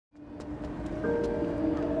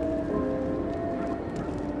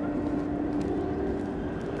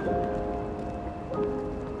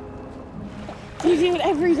do it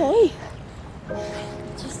every day.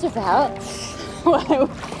 Just about. Wow.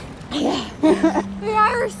 Yeah. The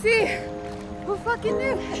Irish Sea. Who fucking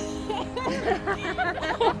knew?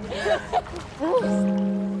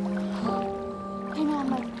 I know, I'm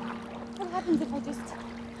like, what happens if I just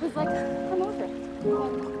was like, I'm over it?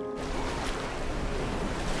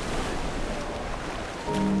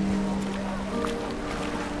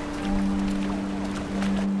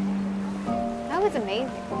 That was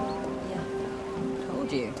amazing. Yeah,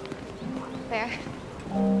 told you. There.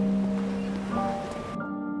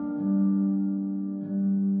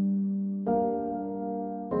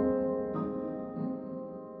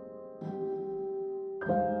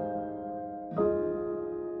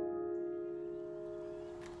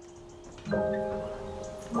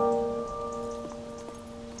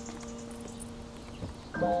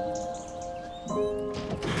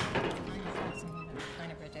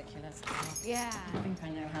 Kind of ridiculous. Yeah. I think I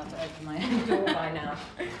know how to open my own door by now.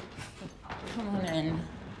 Come on in.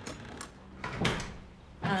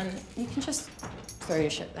 And you can just throw your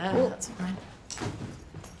shit there. Ooh. That's fine.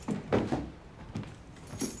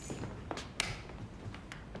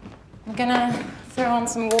 I'm gonna throw on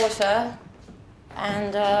some water,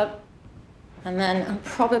 and then I'm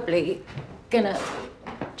probably gonna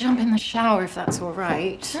jump in the shower if that's all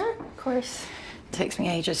right. Sure, of course. It takes me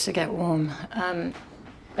ages to get warm.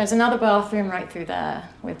 There's another bathroom right through there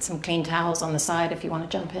with some clean towels on the side if you want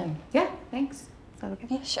to jump in. Yeah, thanks. Is that okay?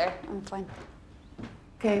 Yeah, sure. I'm fine.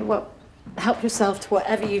 Okay, well, help yourself to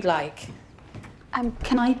whatever you'd like.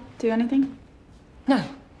 Can I do anything? No,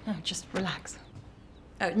 just relax.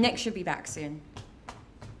 Oh, Nick should be back soon.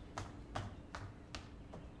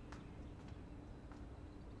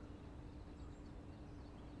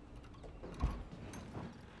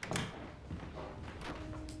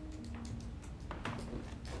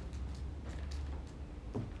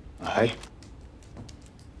 Hi.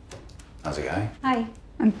 How's it going? Hi,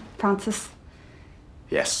 I'm Frances.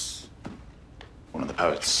 Yes. One of the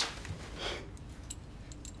poets.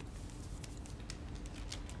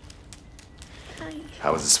 Hi.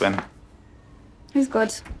 How was the swim? It was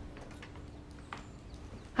good.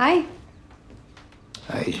 Hi.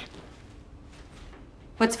 Hey.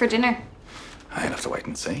 What's for dinner? I'll have to wait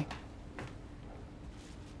and see.